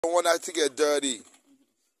don't want that to get dirty.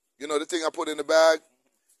 You know the thing I put in the bag?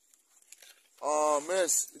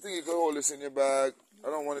 Miss, you think you can hold this in your bag? I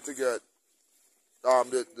don't want it to get,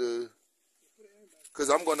 because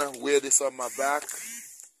I'm going to wear this on my back.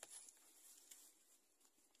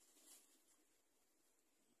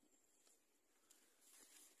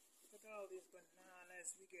 Look at all these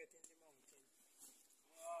bananas we get in the mountain.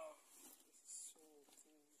 Wow, this is so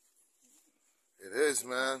cool. It is,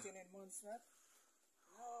 man. Mountain in Montserrat.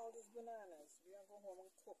 All these bananas. We are going home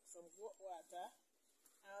and cook some goat water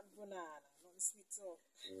and banana. Nothing sweet so.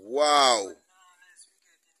 Wow. Bananas we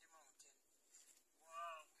get in the mountain.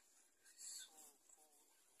 Wow, this is so cool.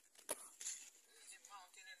 This is the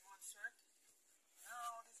mountain in Montserrat.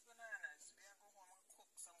 All these bananas. We are going home and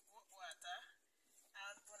cook some goat water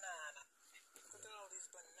and banana. Look at all these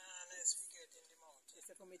bananas we get in the mountain. This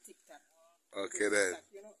is for me TikTok. Okay then.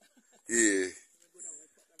 You know? Yeah.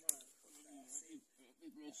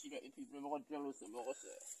 People see that people are not jealous about us.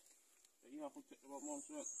 You have to check about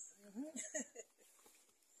Montserrat.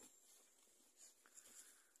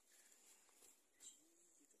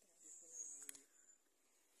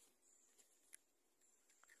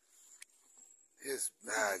 His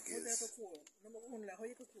bag is. Number one, how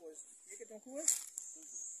you cook clothes? You get them clothes?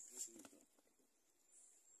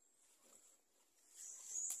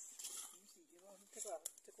 Take out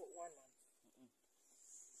one, man.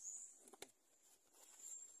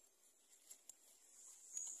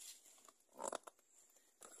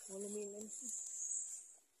 What do you mean, let me see.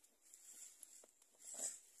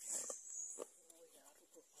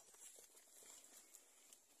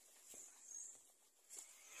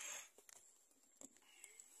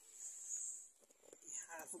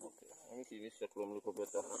 Let me see this circle a little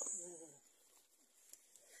better.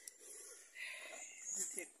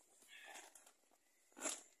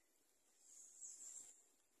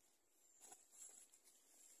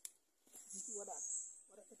 What that?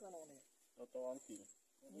 What that put on there? That's one thing.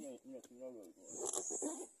 Right.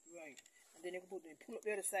 And then you can pull up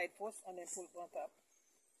the other side first and then pull it on top.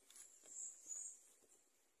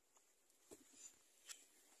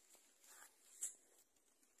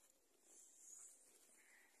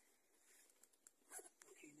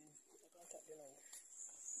 Okay, then put it on top now.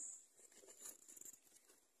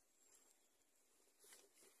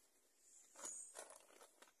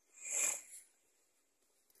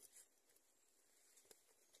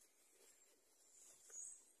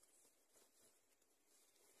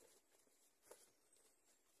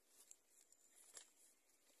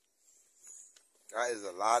 That is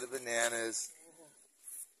a lot of bananas.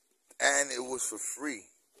 And it was for free.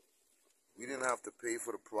 We didn't have to pay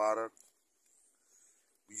for the product.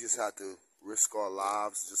 We just had to risk our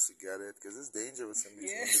lives just to get it. Because it's dangerous in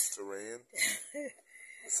this terrain.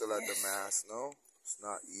 So let the mass know. It's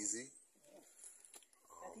not easy.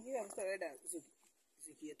 I think you have started that. I think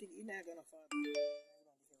you're not going to fall.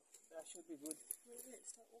 That should be good. Wait,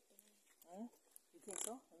 start opening. Huh? You think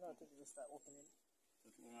so? No, I think it'll start opening.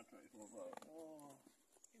 Oh.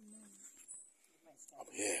 Up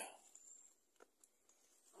here.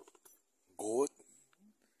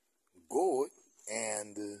 Goat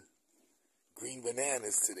and green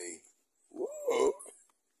bananas today. Whoa.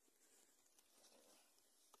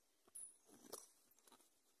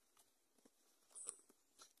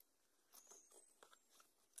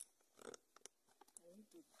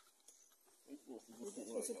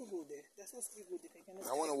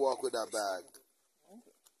 I want to walk with that bag.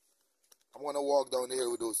 I'm going to walk down the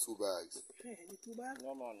hill with those two bags. The two bags?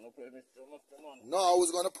 No, man. No, I was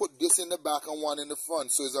going to put this in the back and one in the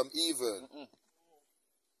front so I'm even.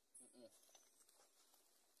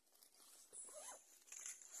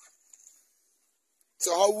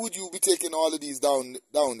 So how would you be taking all of these down there?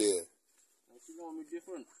 It's going to be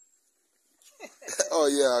different. Oh,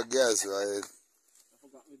 yeah, I guess, right? I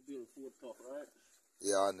forgot my bill food talk, right?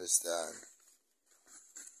 Yeah, I understand.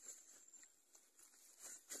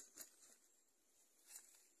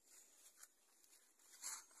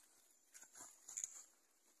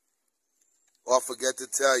 Oh, I forget to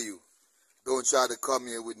tell you, don't try to come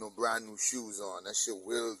here with no brand new shoes on. That shit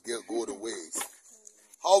will go to waste.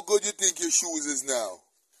 How good you think your shoes is now?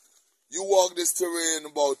 You walk this terrain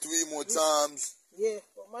about 3 more times. Yeah,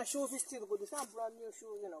 but my shoes is still good. It's not brand new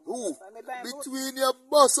shoes, you know. Who? Between your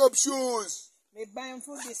bus-up shoes. Me buying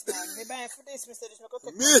for this, man. Me buying for this, Mr. This.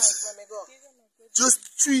 Miss, when me go.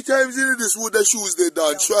 just 3 times into this wood the shoes they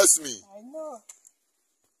done, trust me. I know.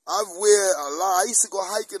 I wear a lot. I used to go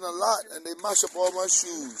hiking a lot and they mash up all my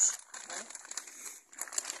shoes.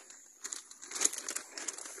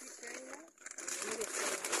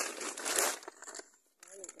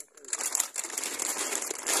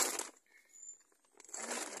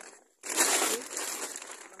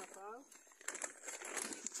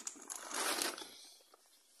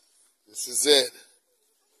 This is it.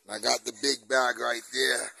 I got the big bag right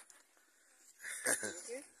there.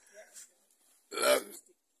 Look.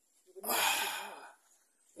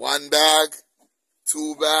 1 bag,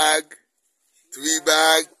 2 bag, 3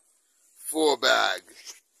 bag, 4 bag.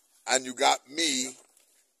 And you got me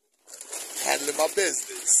handling my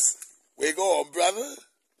business. Where you going, brother?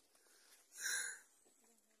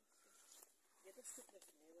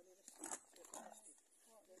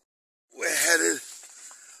 We're headed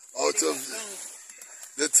out of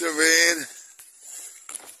the terrain.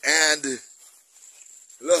 And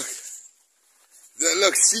look,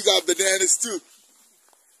 she got bananas too.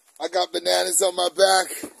 I got bananas on my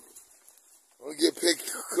back. We'll get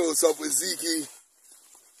picked close up with Zeke.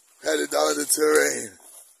 Headed down the terrain.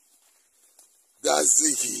 That's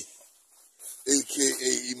Zeke,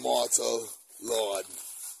 aka Immortal Lord.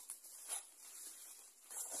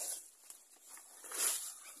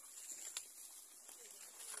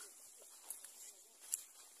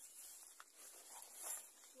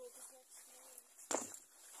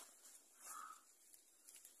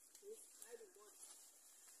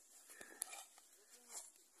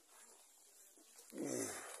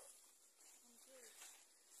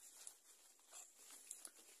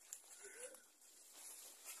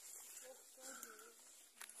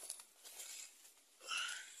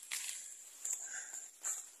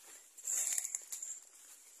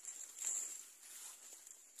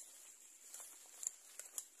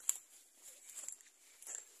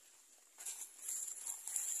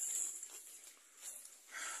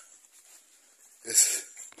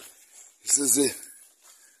 This is it.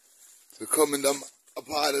 We're coming down a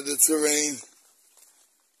part of the terrain,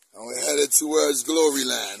 and we're headed towards Glory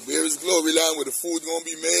Land. Where is Glory Land? Where the food gonna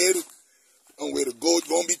be made, and where the goat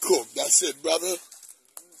gonna be cooked. That's it, brother.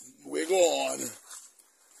 We're going.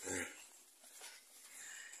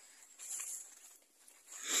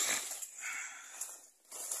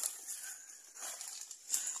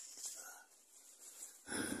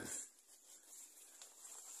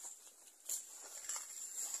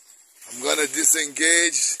 I'm gonna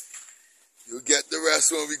disengage. You'll get the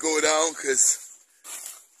rest when we go down, because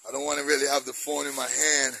I don't want to really have the phone in my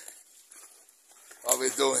hand while we're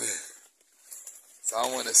doing it. So I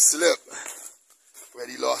don't want to slip.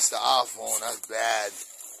 Already lost the iPhone. That's bad.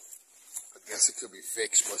 I guess it could be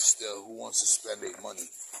fixed, but still, who wants to spend their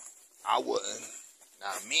money? I wouldn't.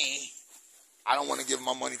 Not me. I don't want to give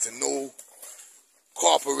my money to no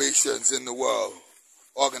corporations in the world,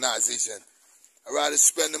 organization. I'd rather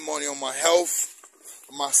spend the money on my health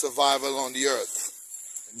and my survival on the earth.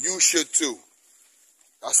 And you should too.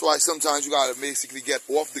 That's why sometimes you gotta basically get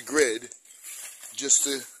off the grid just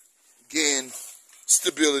to gain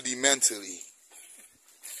stability mentally.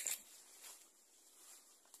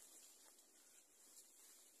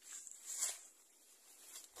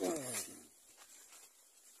 We're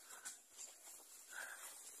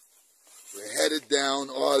headed down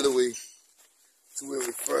all the way to where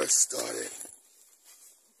we first started.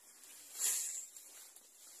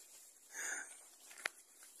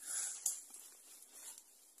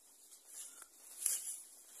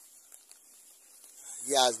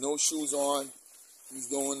 He has no shoes on. He's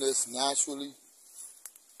doing this naturally.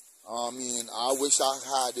 I mean, I wish I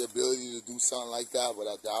had the ability to do something like that, but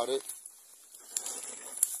I doubt it.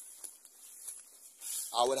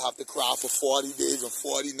 I would have to cry for 40 days and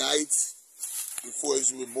 40 nights before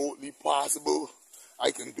it's remotely possible.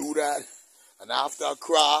 I can do that. And after I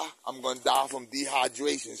cry, I'm going to die from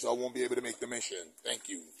dehydration, so I won't be able to make the mission. Thank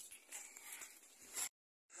you.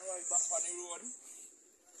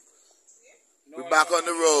 We're back on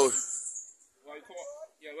the road. Why you come up?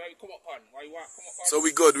 Yeah, where you come up on? Why you want come up on? So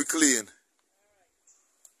we good, we clean. You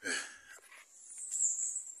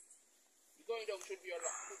going down should be a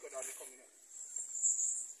lot quicker than you coming up.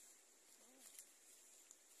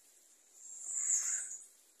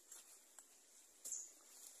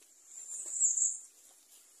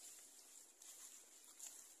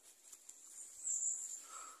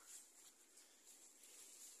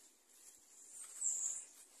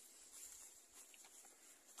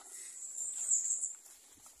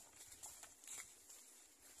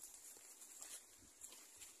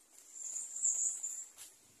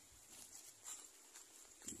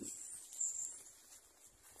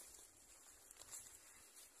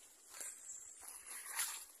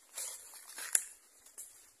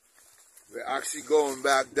 We're actually going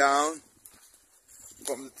back down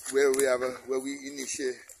from where we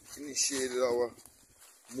initiated our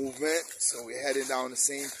movement. So we're heading down the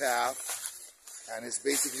same path, and it's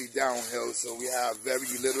basically downhill, so we have very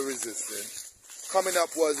little resistance. Coming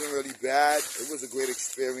up wasn't really bad. It was a great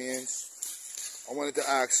experience. I wanted to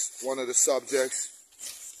ask one of the subjects,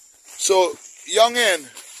 So, youngin,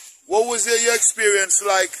 what was your experience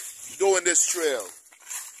like doing this trail?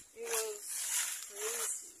 It was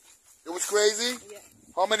crazy. It was crazy? Yeah.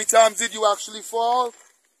 How many times did you actually fall? One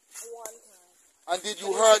time. And did you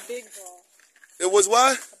But it hurt? was a big fall. It was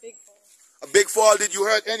what? A big fall. A big fall. Did you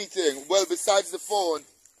hurt anything? Well, besides the phone.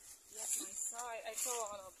 Yes, my side. I fell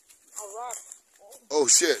on a rock. Oh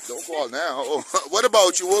shit, don't fall now. Oh. What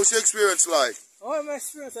about you? What was your experience like? Oh, my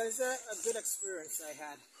experience. It's a good experience I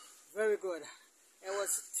had. Very good. It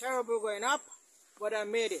was terrible going up, but I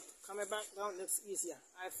made it. Coming back down looks easier.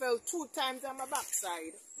 I fell 2 times on my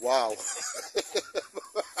backside. Wow.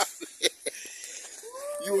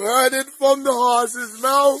 You heard it from the horse's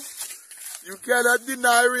mouth. You cannot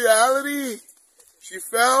deny reality. She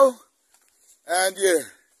fell. And yeah.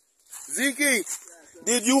 Zeke,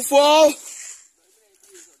 did you fall?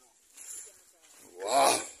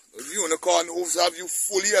 Wow. The unicorn hooves have you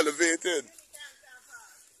fully elevated.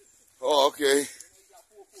 Oh, okay.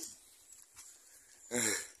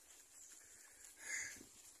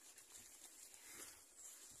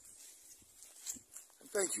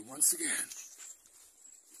 Thank you once again.